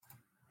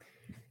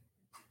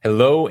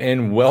Hello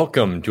and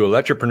welcome to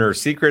Electropreneur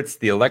Secrets,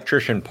 the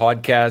electrician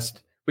podcast.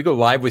 We go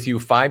live with you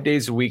 5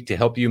 days a week to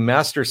help you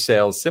master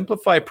sales,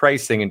 simplify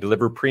pricing, and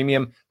deliver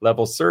premium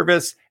level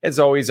service. As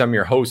always, I'm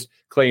your host,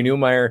 Clay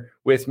Newmeyer.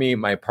 With me,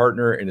 my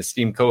partner and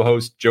esteemed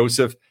co-host,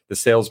 Joseph, the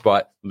sales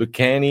bot,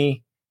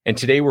 Lucani. And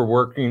today we're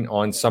working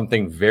on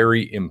something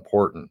very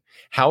important,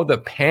 how the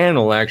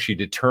panel actually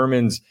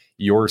determines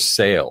your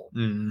sale.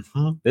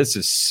 This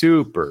is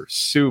super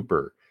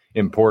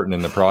important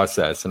in the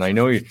process. And I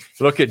know you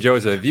look at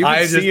Joseph. If you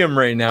can see him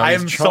right now, I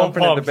am so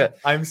pumped.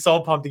 I'm so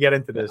pumped to get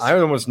into this. I'm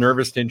almost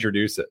nervous to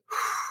introduce it.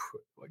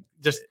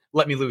 Just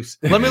let me loose.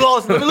 Let me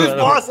loose. Let me loose,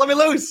 boss. Let me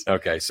loose.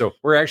 Okay. So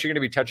we're actually going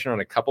to be touching on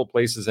a couple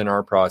places in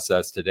our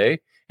process today.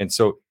 And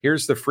so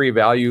here's the free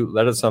value.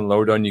 Let us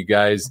unload on you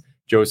guys.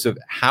 Joseph,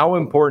 how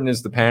important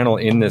is the panel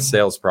in this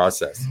sales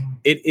process?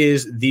 It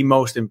is the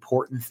most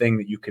important thing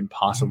that you can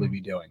possibly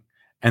be doing.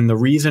 And the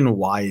reason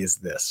why is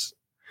this.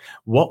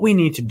 What we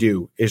need to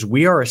do is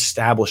we are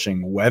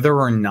establishing whether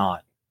or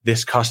not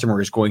this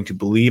customer is going to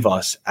believe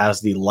us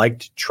as the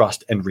liked,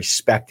 trust, and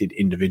respected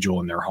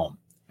individual in their home.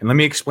 And let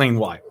me explain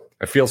why.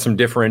 I feel some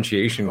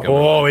differentiation coming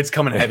on. It's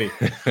coming heavy.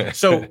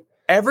 So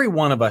every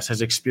one of us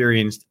has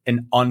experienced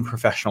an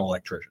unprofessional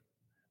electrician.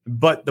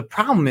 But the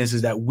problem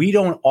is that we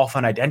don't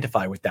often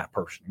identify with that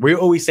person. We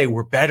always say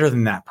we're better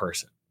than that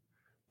person.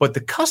 But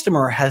the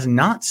customer has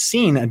not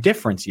seen a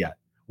difference yet.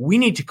 We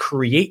need to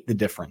create the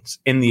difference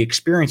in the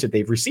experience that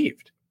they've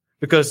received.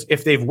 Because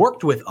if they've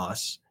worked with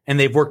us and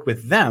they've worked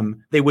with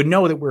them, they would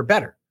know that we're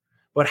better.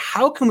 But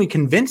how can we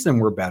convince them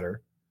we're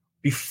better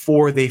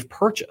before they've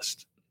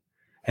purchased?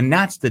 And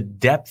that's the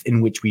depth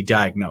in which we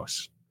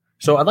diagnose.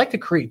 So I'd like to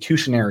create two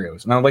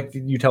scenarios, and I'd like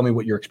you tell me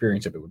what your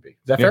experience of it would be. Is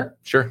that fair?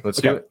 Sure. Let's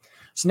do it.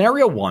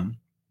 Scenario one,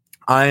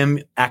 I'm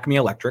Acme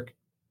Electric.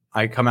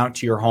 I come out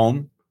to your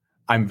home.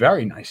 I'm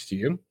very nice to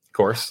you. Of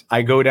course.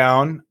 I go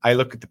down, I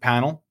look at the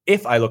panel,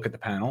 if I look at the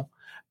panel,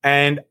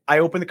 and I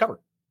open the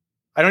cover.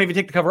 I don't even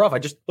take the cover off. I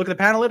just look at the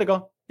panel lid, I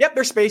go, yep,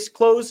 there's space,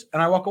 close,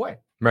 and I walk away.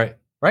 Right.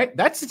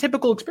 That's the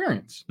typical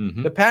experience.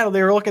 Mm-hmm. The panel,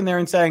 they were looking there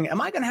and saying,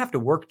 am I going to have to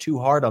work too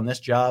hard on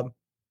this job?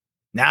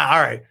 Nah,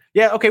 all right.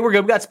 Yeah, okay, we're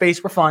good. We got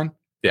space. We're fine.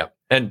 Yeah.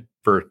 And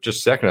for just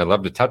a second, I'd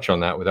love to touch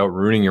on that without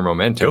ruining your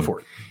momentum. Go for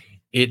it.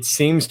 It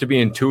seems to be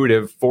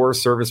intuitive for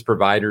service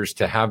providers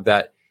to have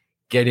that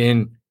get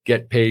in,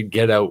 get paid,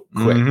 get out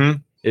quick. Mm-hmm.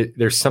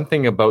 There's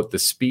something about the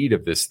speed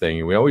of this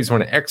thing. We always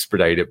want to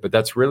expedite it, but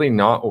that's really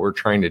not what we're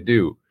trying to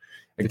do.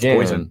 Again,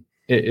 it's poison.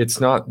 It's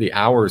not the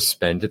hours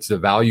spent. It's the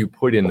value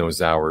put in those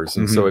hours.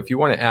 And so if you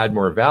want to add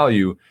more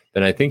value,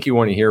 then I think you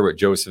want to hear what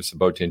Joseph's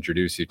about to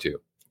introduce you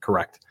to.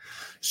 Correct.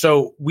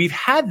 So we've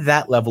had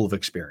that level of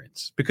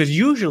experience because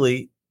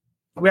usually,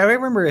 I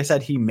remember I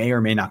said he may or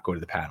may not go to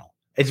the panel.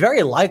 It's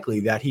very likely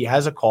that he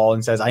has a call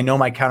and says, I know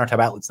my countertop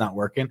outlet's not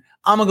working.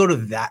 I'm going to go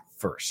to that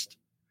first.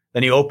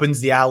 Then he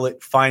opens the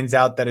outlet, finds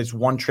out that it's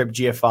one trip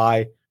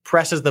GFI,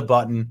 presses the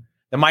button,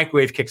 the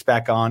microwave kicks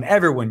back on,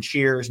 everyone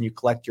cheers, and you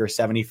collect your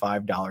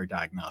 $75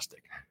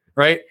 diagnostic,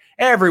 right?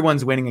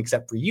 Everyone's winning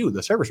except for you,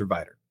 the service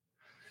provider.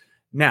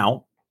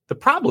 Now, the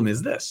problem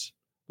is this.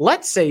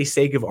 Let's say,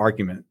 sake of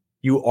argument,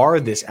 you are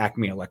this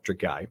Acme Electric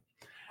guy,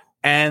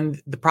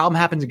 and the problem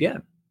happens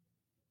again.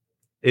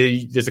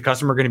 Is the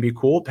customer going to be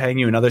cool paying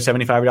you another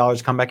 $75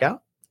 to come back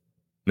out?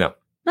 No.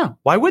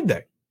 Why would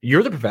they?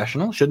 You're the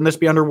professional. Shouldn't this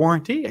be under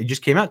warranty? It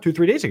just came out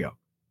 2-3 days ago.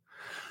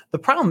 The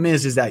problem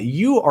is that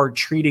you are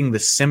treating the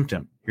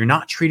symptom. You're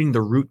not treating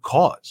the root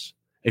cause.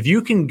 If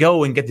you can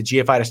go and get the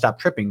GFI to stop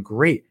tripping,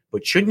 great.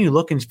 But shouldn't you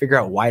look and figure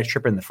out why it's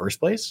tripping in the first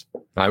place?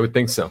 I would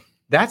think so.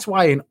 That's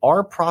why in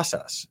our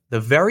process, the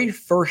very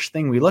first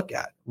thing we look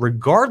at,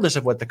 regardless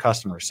of what the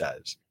customer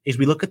says, is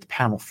we look at the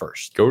panel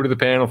first. Go to the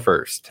panel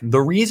first. The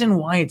reason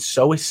why it's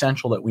so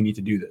essential that we need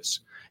to do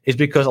this is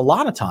because a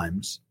lot of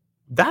times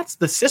that's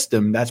the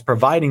system that's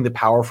providing the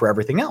power for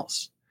everything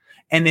else.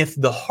 And if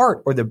the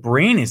heart or the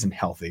brain isn't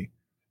healthy,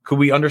 could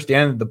we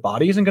understand that the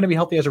body isn't going to be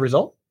healthy as a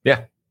result?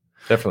 Yeah,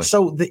 definitely.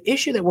 So the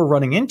issue that we're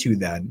running into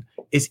then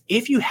is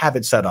if you have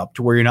it set up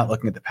to where you're not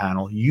looking at the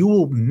panel, you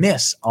will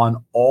miss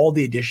on all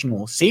the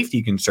additional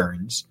safety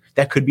concerns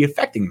that could be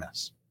affecting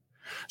this.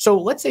 So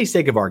let's say,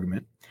 sake of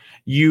argument,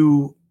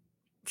 you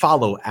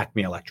follow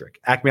Acme Electric.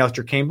 Acme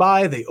Electric came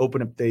by, they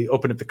opened up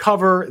the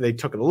cover, they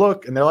took a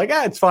look, and they're like,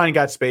 it's fine, you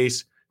got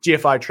space.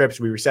 GFI trips,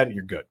 we reset it,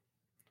 you're good.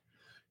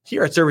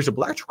 Here at Service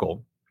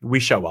Electrical, we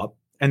show up,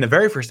 and the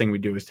very first thing we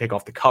do is take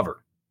off the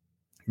cover.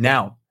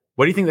 Now,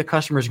 what do you think the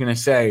customer is going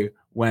to say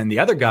when the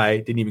other guy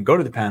didn't even go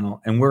to the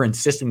panel and we're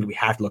insisting that we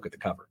have to look at the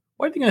cover?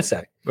 What are they going to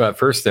say? Well, at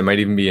first, they might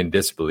even be in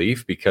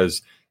disbelief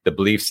because the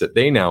beliefs that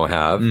they now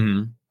have,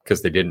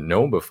 because they didn't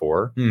know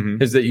before,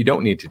 is that you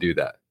don't need to do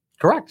that.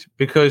 Correct.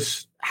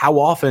 Because how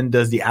often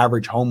does the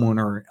average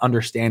homeowner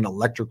understand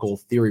electrical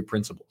theory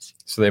principles?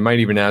 So they might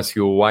even ask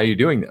you, well, why are you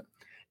doing that?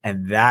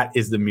 And that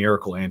is the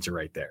miracle answer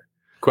right there.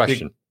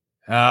 Question.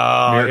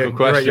 Miracle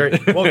question. You're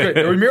right. Well, good.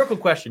 A miracle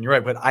question. You're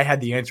right. But I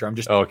had the answer. I'm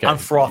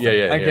frothing.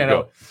 Yeah. I can't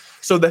help.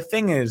 So the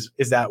thing is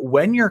that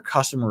when your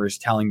customer is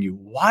telling you,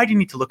 why do you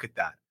need to look at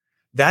that?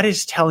 That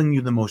is telling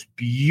you the most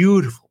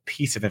beautiful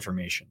piece of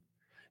information.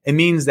 It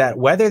means that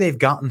whether they've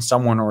gotten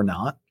someone or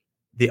not,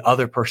 the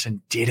other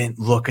person didn't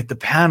look at the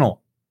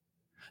panel.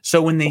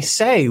 So when they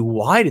say,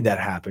 why did that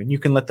happen? You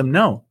can let them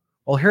know.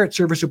 Well, here at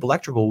Server Soup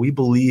Electrical, we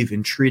believe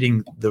in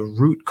treating the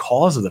root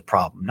cause of the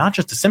problem, not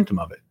just a symptom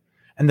of it.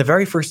 And the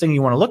very first thing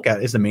you want to look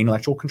at is the main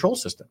electrical control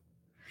system.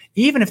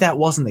 Even if that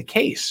wasn't the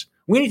case,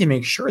 we need to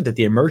make sure that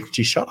the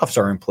emergency shutoffs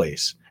are in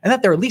place and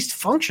that they're at least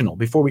functional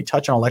before we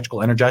touch on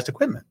electrical energized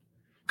equipment.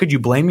 Could you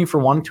blame me for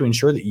wanting to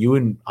ensure that you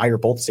and I are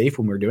both safe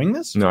when we're doing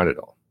this? Not at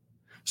all.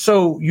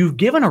 So you've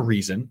given a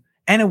reason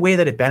and a way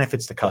that it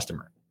benefits the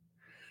customer.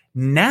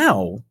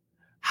 Now,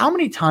 how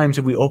many times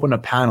have we opened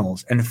up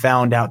panels and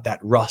found out that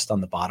rust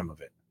on the bottom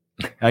of it?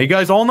 Now, you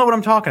guys all know what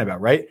I'm talking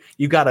about, right?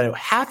 You got a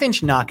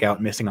 1/2-inch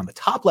knockout missing on the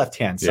top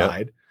left-hand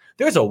side. Yep.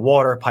 There's a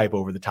water pipe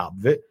over the top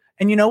of it.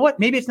 And you know what?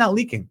 Maybe it's not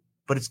leaking,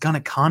 but it's going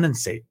to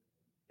condensate.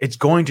 It's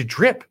going to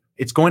drip.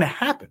 It's going to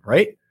happen,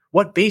 right?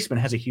 What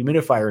basement has a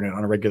humidifier in it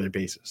on a regular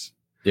basis?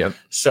 Yep.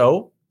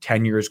 So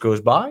 10 years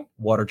goes by,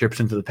 water drips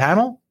into the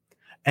panel,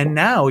 and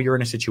now you're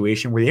in a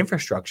situation where the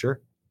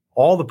infrastructure,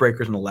 all the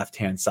breakers on the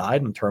left-hand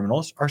side and the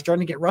terminals are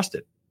starting to get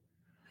rusted.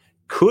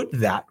 Could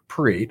that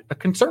create a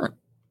concern?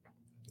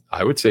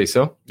 I would say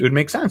so. It would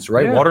make sense,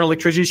 right? Yeah. Water and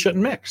electricity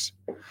shouldn't mix.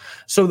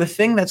 So the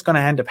thing that's going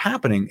to end up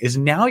happening is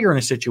now you're in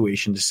a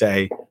situation to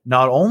say,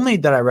 not only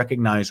did I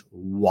recognize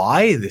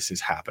why this is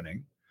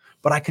happening,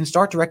 but I can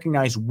start to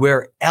recognize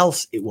where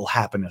else it will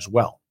happen as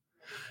well.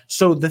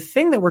 So the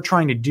thing that we're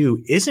trying to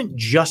do isn't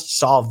just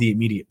solve the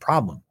immediate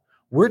problem.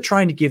 We're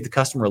trying to give the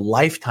customer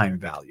lifetime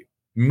value,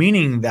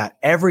 meaning that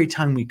every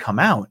time we come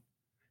out,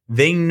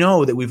 they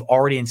know that we've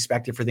already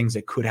inspected for things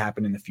that could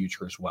happen in the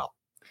future as well.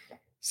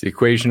 It's the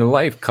equation of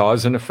life,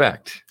 cause and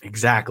effect.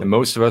 Exactly. And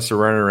most of us are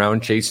running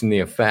around chasing the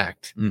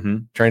effect,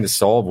 trying to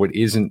solve what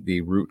isn't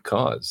the root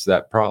cause,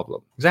 that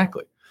problem.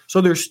 Exactly. So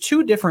there's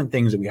two different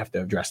things that we have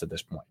to address at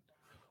this point.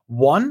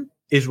 One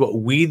is what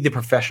we, the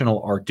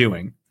professional, are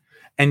doing.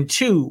 And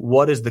two,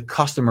 what is the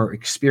customer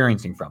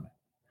experiencing from it?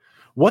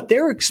 What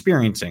they're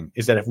experiencing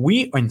is that if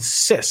we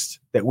insist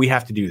that we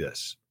have to do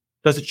this,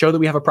 does it show that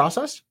we have a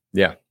process?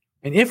 Yeah.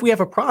 And if we have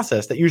a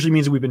process, that usually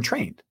means that we've been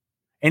trained.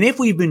 And if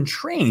we've been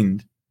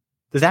trained,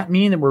 does that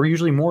mean that we're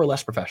usually more or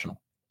less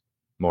professional?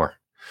 More.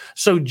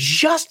 So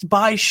just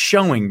by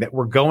showing that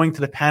we're going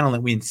to the panel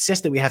and we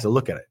insist that we have to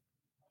look at it,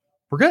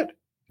 we're good.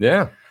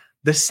 Yeah.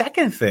 The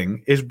second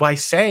thing is by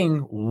saying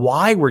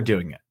why we're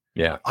doing it.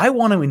 Yeah. I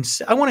want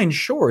to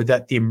ensure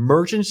that the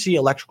emergency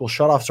electrical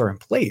shutoffs are in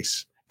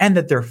place and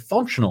that they're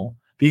functional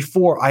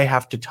before I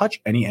have to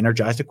touch any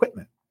energized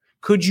equipment.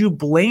 Could you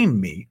blame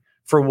me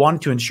for wanting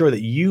to ensure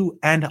that you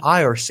and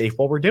I are safe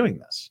while we're doing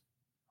this?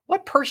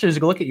 What person is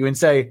going to look at you and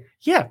say,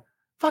 yeah,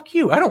 fuck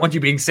you. I don't want you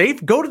being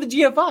safe. Go to the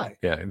GFI.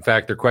 Yeah. In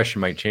fact, their question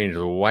might change.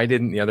 Well, why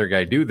didn't the other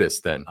guy do this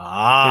then? In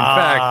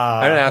fact,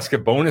 I'm going to ask a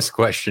bonus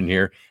question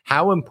here.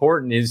 How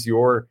important is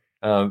your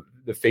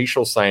the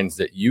facial signs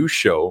that you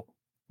show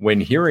when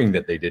hearing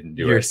that they didn't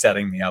do it? You're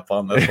setting me up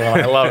on this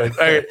one. I love it.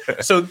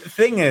 Okay. So the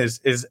thing is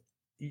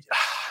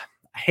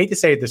I hate to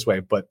say it this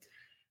way, but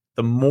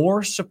the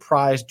more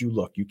surprised you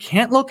look, you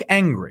can't look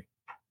angry,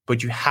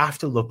 but you have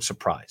to look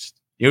surprised.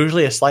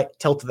 Usually a slight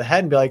tilt to the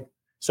head and be like,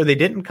 so they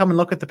didn't come and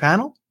look at the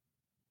panel?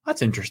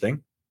 That's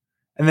interesting.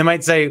 And they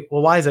might say,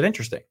 well, why is that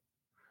interesting?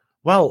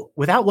 Well,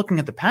 without looking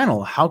at the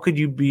panel, how could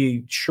you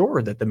be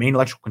sure that the main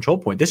electrical control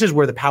point, this is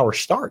where the power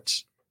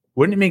starts?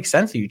 Wouldn't it make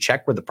sense that you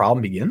check where the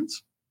problem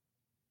begins?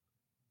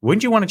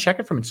 Wouldn't you want to check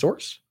it from its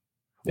source?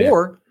 Yeah.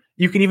 Or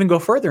you can even go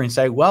further and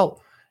say,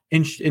 well,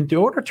 in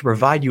order to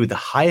provide you with the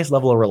highest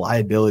level of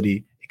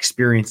reliability,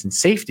 experience, and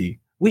safety,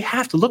 we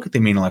have to look at the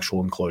main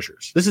electrical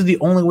enclosures. This is the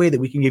only way that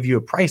we can give you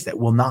a price that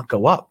will not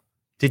go up.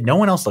 Did no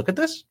one else look at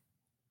this?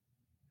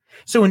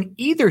 So in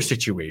either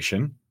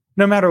situation,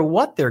 no matter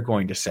what they're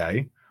going to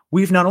say,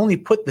 we've not only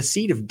put the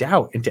seed of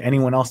doubt into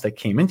anyone else that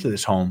came into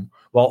this home,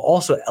 while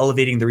also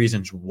elevating the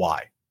reasons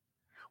why.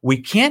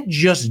 We can't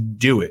just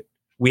do it.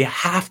 We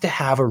have to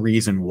have a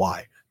reason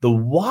why. The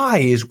why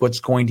is what's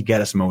going to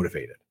get us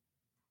motivated.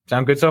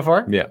 Sound good so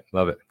far? Yeah,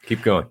 love it.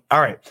 Keep going. All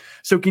right.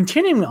 So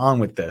continuing on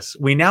with this,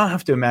 we now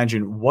have to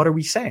imagine, what are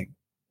we saying?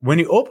 When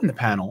you open the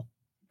panel,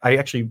 I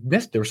actually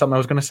missed, there was something I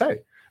was going to say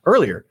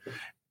earlier.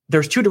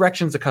 There's two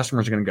directions the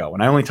customers are going to go,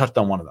 and I only touched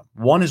on one of them.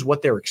 One is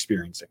what they're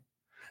experiencing.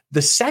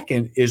 The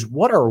second is,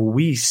 what are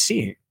we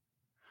seeing?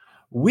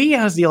 We,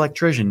 as the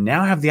electrician,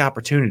 now have the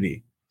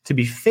opportunity to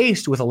be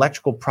faced with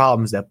electrical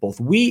problems that both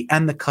we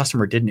and the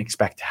customer didn't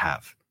expect to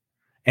have.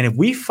 And if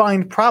we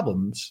find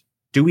problems,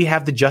 do we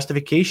have the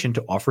justification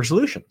to offer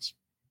solutions?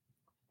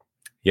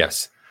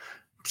 Yes.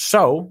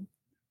 So,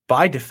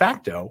 by de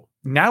facto,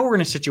 now we're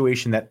in a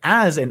situation that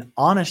as an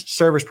honest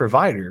service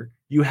provider,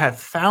 you have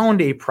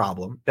found a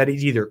problem that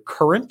is either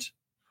current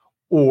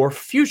or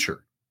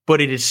future, but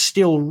it is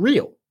still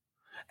real.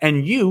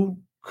 And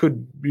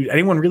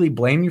anyone really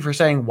blame you for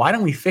saying, why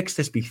don't we fix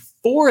this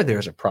before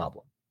there's a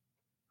problem?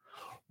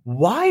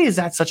 Why is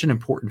that such an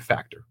important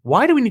factor?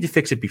 Why do we need to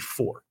fix it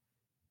before?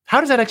 How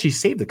does that actually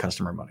save the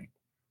customer money?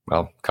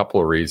 Well, a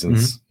couple of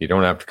reasons. You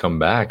don't have to come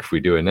back if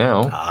we do it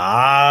now.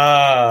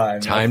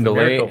 Time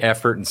delay,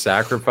 effort, and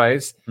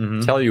sacrifice.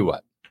 Mhm. Tell you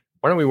what,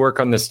 why don't we work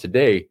on this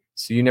today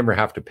so you never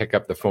have to pick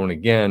up the phone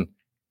again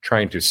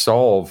trying to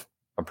solve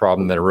a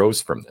problem that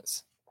arose from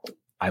this?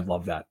 I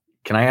love that.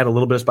 Can I add a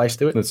little bit of spice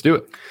to it? Let's do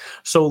it.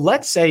 So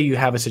let's say you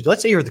have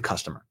let's say you're the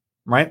customer,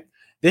 right?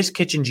 This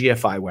kitchen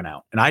GFI went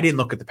out and I didn't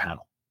look at the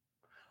panel.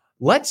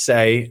 Let's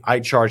say I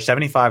charged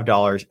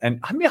 $75 and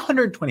I mean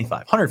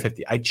 $125,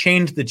 $150. I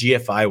changed the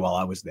GFI while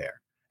I was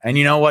there. And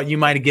you know what? You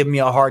might have given me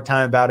a hard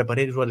time about it, but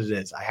it is what it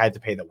is. I had to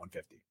pay that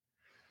 $150.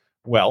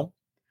 Well,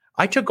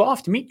 I took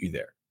off to meet you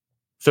there.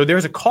 So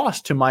there's a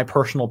cost to my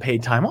personal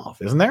paid time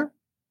off, isn't there?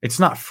 It's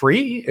not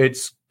free. It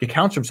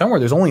counts from somewhere.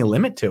 There's only a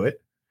limit to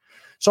it.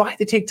 So I had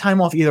to take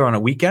time off either on a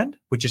weekend,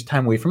 which is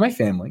time away from my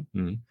family,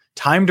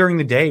 time during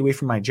the day away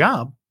from my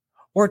job,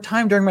 or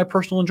time during my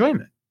personal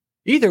enjoyment.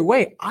 Either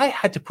way, I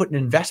had to put an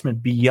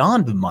investment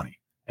beyond the money,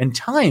 and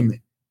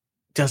time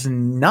does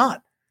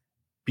not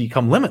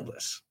become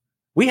limitless.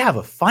 We have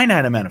a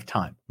finite amount of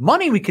time.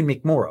 Money we can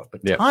make more of,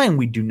 but time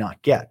we do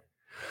not get.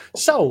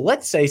 So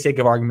let's say, sake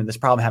of argument, this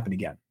problem happened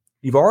again.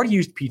 You've already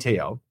used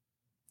PTO,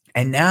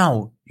 and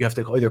now you have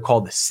to either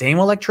call the same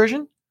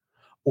electrician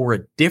or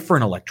a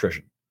different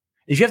electrician.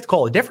 If you have to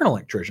call a different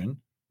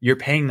electrician, you're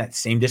paying that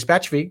same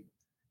dispatch fee,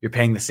 you're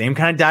paying the same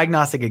kind of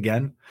diagnostic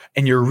again,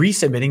 and you're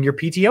resubmitting your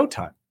PTO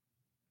time.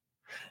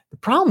 The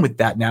problem with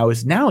that now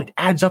is it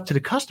adds up to the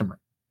customer,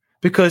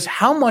 because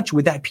how much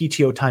would that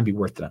PTO time be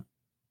worth to them?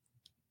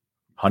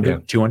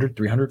 100, 200,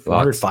 300,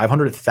 400,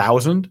 500,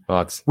 1,000?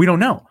 Lots. We don't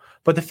know.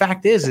 But the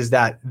fact is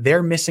that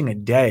they're missing a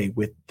day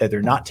that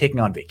they're not taking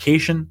on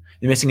vacation.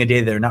 They're missing a day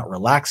that they're not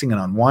relaxing and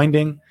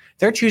unwinding.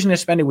 They're choosing to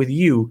spend it with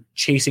you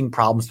chasing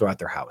problems throughout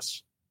their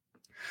house.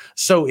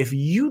 So if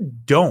you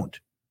don't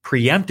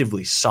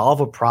preemptively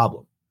solve a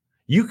problem,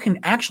 you can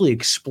actually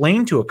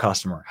explain to a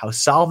customer how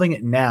solving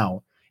it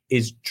now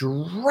is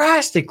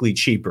drastically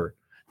cheaper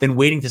than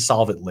waiting to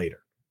solve it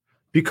later.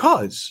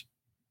 Because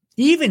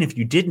even if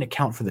you didn't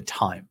account for the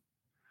time,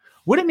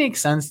 would it make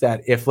sense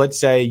that if, let's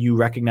say, you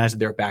recognize that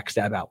there are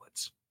backstab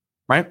outlets,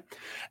 right?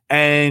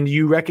 And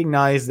you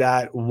recognize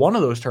that one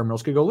of those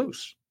terminals could go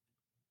loose.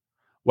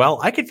 Well,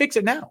 I could fix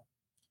it now.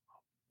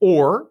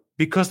 Or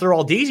because they're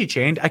all daisy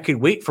chained, I could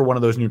wait for one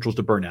of those neutrals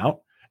to burn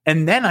out.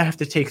 And then I have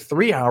to take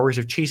 3 hours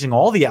of chasing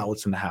all the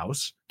outlets in the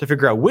house to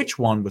figure out which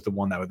one was the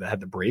one that had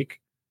the break.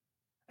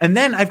 And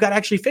then I've got to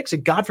actually fix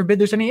it. God forbid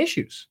there's any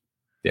issues.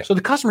 Yeah. So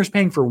the customer's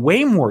paying for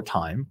way more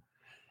time,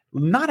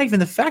 not even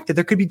the fact that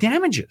there could be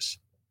damages.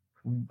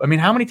 I mean,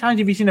 how many times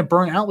have you seen a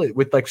burn outlet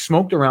with like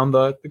smoked around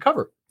the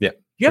cover? Yeah.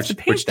 You have to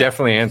pay. Which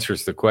definitely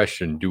answers the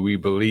question, do we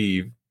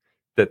believe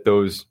that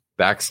those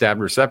backstab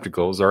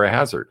receptacles are a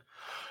hazard?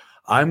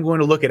 I'm going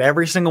to look at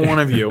every single one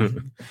of you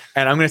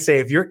and I'm going to say,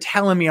 if you're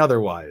telling me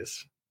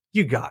otherwise,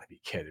 you got to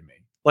be kidding me.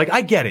 Like,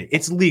 I get it.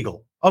 It's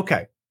legal.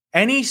 Okay.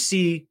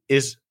 NEC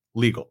is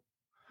legal.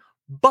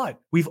 But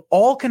we've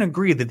all can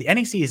agree that the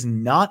NEC is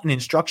not an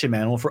instruction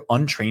manual for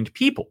untrained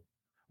people.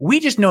 We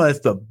just know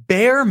that's the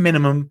bare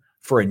minimum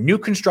for a new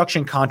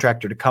construction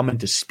contractor to come in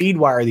to speed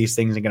wire these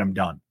things and get them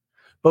done.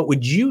 But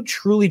would you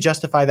truly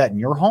justify that in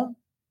your home?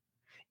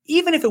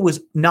 Even if it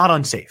was not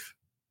unsafe.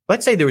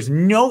 Let's say there was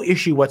no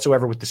issue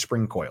whatsoever with the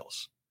spring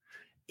coils.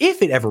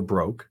 If it ever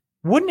broke,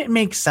 wouldn't it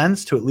make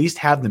sense to at least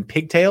have them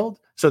pigtailed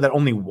so that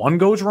only one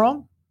goes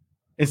wrong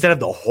instead of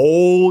the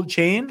whole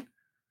chain?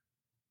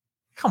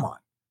 Come on.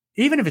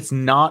 Even if it's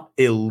not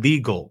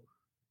illegal,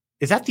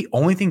 is that the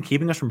only thing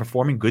keeping us from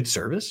performing good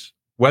service?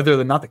 Whether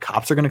or not the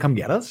cops are going to come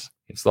get us?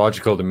 It's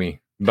logical to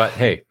me. But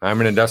hey,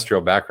 I'm an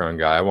industrial background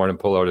guy. I want to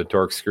pull out a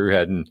torque screw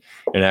head and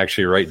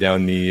actually write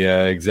down the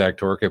exact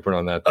torque I put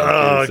on that thing.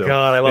 Oh, too, so.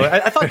 God, I love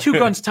it. I thought 2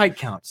 guns tight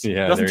counts.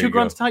 Yeah, doesn't 2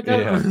 guns tight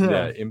count?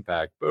 Yeah,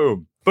 impact.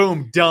 Boom.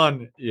 Boom,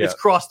 done. Yeah. It's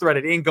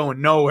cross-threaded. It ain't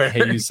going nowhere.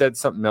 Hey, you said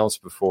something else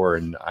before,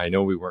 and I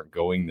know we weren't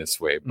going this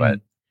way,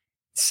 but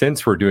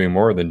since we're doing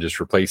more than just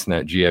replacing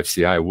that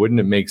GFCI, wouldn't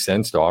it make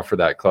sense to offer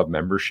that club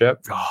membership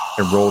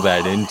and roll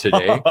that in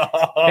today?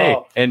 Hey,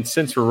 and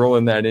since we're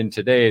rolling that in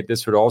today,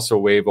 this would also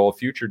waive all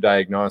future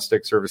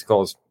diagnostic service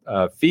calls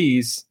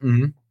fees,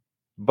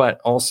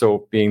 but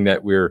also being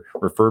that we're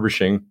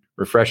refreshing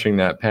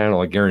that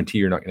panel, I guarantee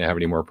you're not going to have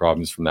any more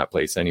problems from that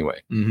place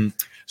anyway.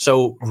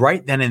 So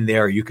right then and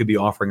there, you could be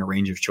offering a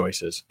range of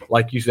choices.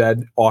 Like you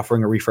said,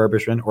 offering a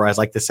refurbishment, or as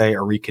I like to say, a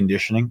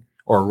reconditioning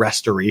or a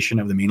restoration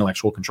of the main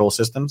electrical control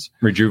systems.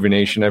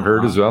 Rejuvenation, I've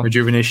heard as well.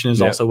 Rejuvenation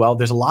is also well.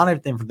 There's a lot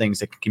of different things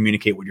that can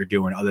communicate what you're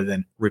doing other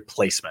than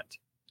replacement.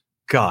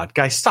 God,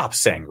 guys, stop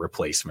saying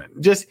replacement.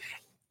 Just,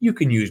 you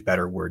can use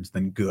better words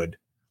than good.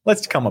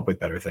 Let's come up with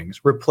better things.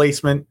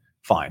 Replacement,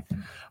 fine.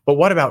 But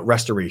what about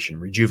restoration,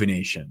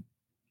 rejuvenation?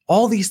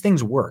 All these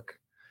things work.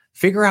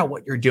 Figure out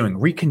what you're doing.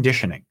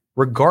 Reconditioning.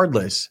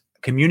 Regardless,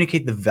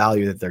 communicate the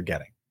value that they're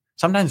getting.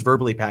 Sometimes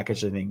verbally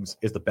packaging things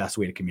is the best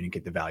way to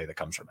communicate the value that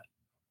comes from it.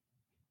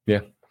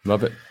 Yeah,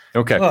 love it.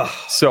 Okay.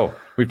 So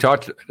we've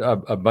talked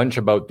a bunch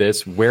about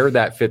this, where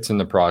that fits in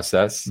the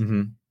process.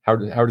 How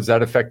does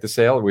that affect the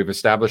sale? We've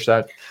established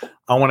that.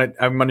 I want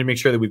to make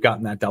sure that we've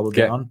gotten that doubled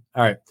down.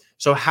 All right.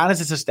 So how does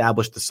this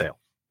establish the sale?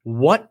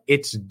 What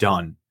it's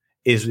done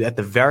is, at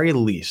the very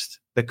least,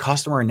 the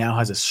customer now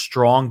has a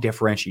strong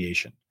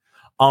differentiation.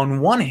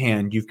 On one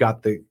hand, you've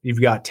got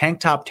Tank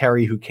Top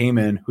Terry, who came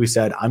in, who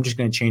said, I'm just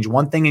going to change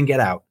one thing and get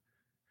out.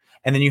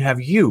 And then you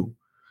have you,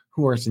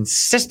 who are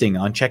insisting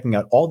on checking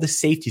out all the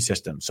safety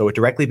systems, so it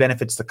directly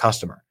benefits the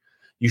customer.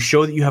 You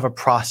show that you have a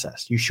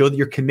process. You show that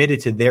you're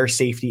committed to their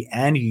safety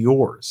and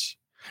yours.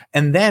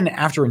 And then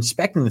after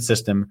inspecting the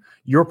system,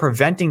 you're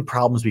preventing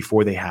problems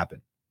before they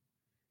happen.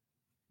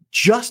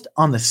 Just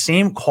on the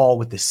same call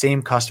with the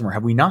same customer,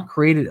 have we not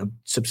created a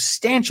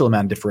substantial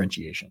amount of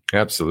differentiation?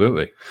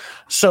 Absolutely.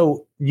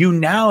 So you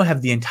now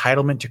have the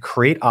entitlement to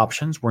create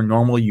options where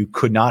normally you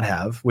could not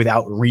have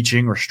without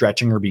reaching or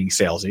stretching or being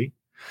salesy.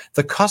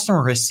 The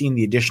customer has seen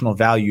the additional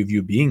value of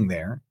you being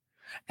there.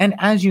 And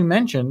as you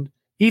mentioned,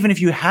 even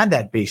if you had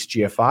that base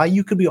GFI,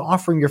 you could be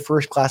offering your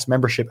first class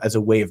membership as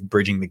a way of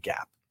bridging the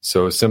gap.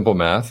 So simple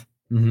math,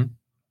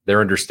 their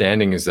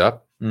understanding is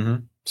up.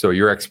 So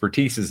your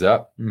expertise is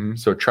up.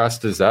 So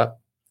trust is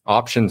up.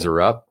 Options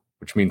are up,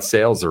 which means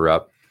sales are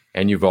up.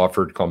 And you've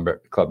offered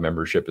club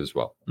membership as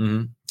well.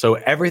 So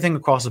everything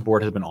across the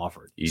board has been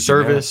offered. Easy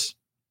Service,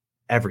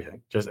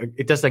 everything.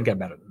 It doesn't get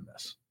better than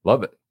this.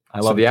 Love it.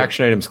 So the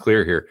action item's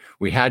clear here.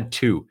 We had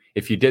 2.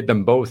 If you did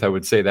them both, I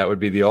would say that would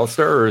be the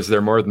all-star, or is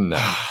there more than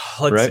that?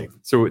 Let's see.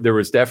 So there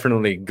was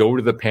definitely go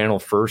to the panel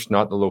first,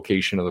 not the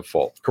location of the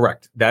fault.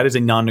 Correct. That is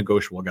a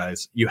non-negotiable,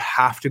 guys. You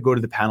have to go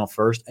to the panel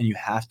first, and you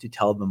have to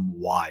tell them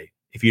why.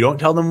 If you don't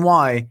tell them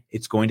why,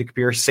 it's going to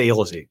appear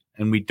salesy,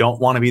 and we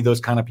don't want to be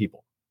those kind of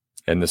people.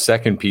 And the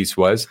second piece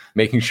was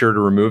making sure to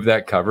remove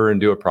that cover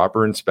and do a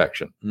proper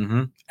inspection.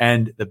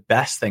 And the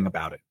best thing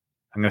about it,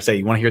 I'm going to say,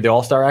 you want to hear the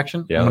all-star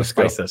action? Yeah, let's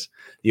spice this.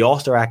 The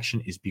all-star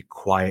action is be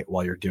quiet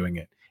while you're doing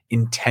it.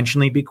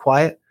 Intentionally be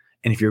quiet.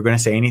 And if you're going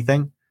to say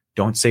anything,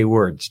 don't say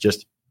words.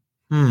 Just,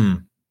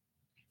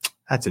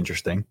 that's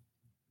interesting.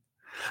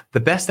 The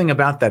best thing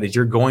about that is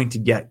you're going to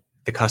get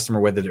the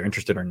customer whether they're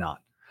interested or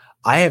not.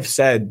 I have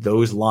said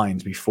those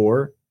lines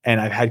before,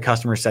 and I've had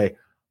customers say,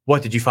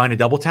 what, did you find a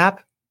double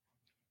tap?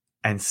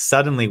 And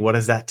suddenly, what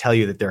does that tell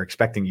you that they're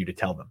expecting you to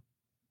tell them?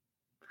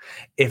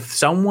 If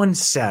someone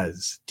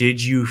says,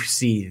 did you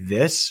see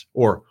this?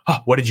 Or,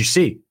 what did you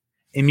see?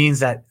 It means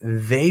that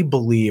they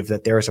believe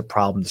that there is a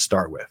problem to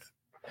start with.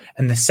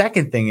 And the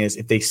second thing is,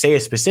 if they say a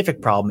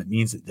specific problem, it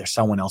means that there's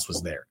someone else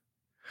was there.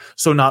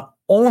 So not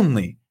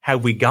only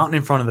have we gotten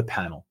in front of the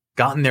panel,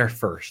 gotten there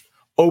first,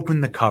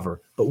 opened the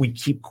cover, but we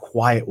keep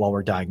quiet while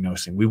we're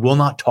diagnosing. We will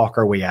not talk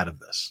our way out of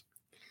this.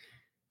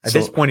 At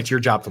this point, it's your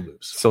job to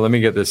lose. So let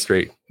me get this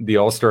straight. The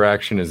all-star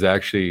action is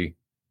actually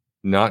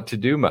not to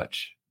do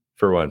much.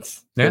 For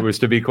once, it was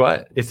to be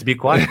quiet. It's to be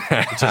quiet.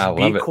 It's just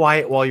be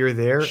quiet while you're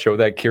there. Show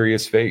that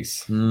curious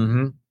face.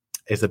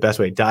 It's the best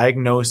way.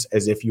 Diagnose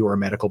as if you are a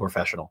medical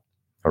professional.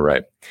 All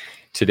right.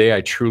 Today,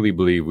 I truly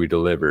believe we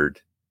delivered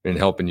in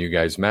helping you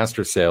guys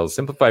master sales,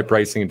 simplify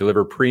pricing, and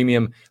deliver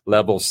premium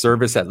level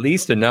service, at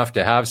least enough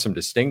to have some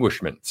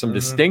distinguishment, some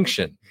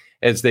distinction.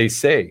 As they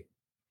say,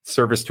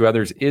 service to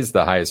others is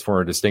the highest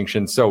form of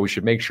distinction. So we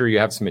should make sure you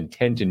have some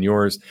intent in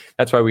yours.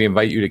 That's why we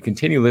invite you to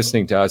continue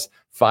listening to us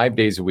 5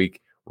 days a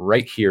week,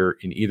 right here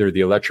in either the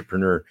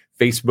Electripreneur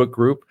Facebook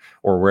group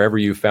or wherever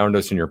you found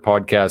us in your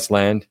podcast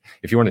land.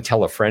 If you want to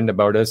tell a friend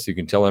about us, you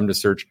can tell them to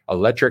search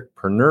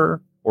Electripreneur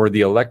or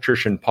the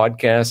Electrician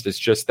Podcast. It's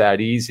just that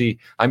easy.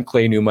 I'm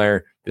Clay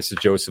Newmeyer. This is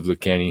Joseph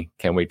Lucchini.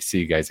 Can't wait to see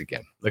you guys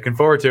again. Looking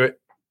forward to it.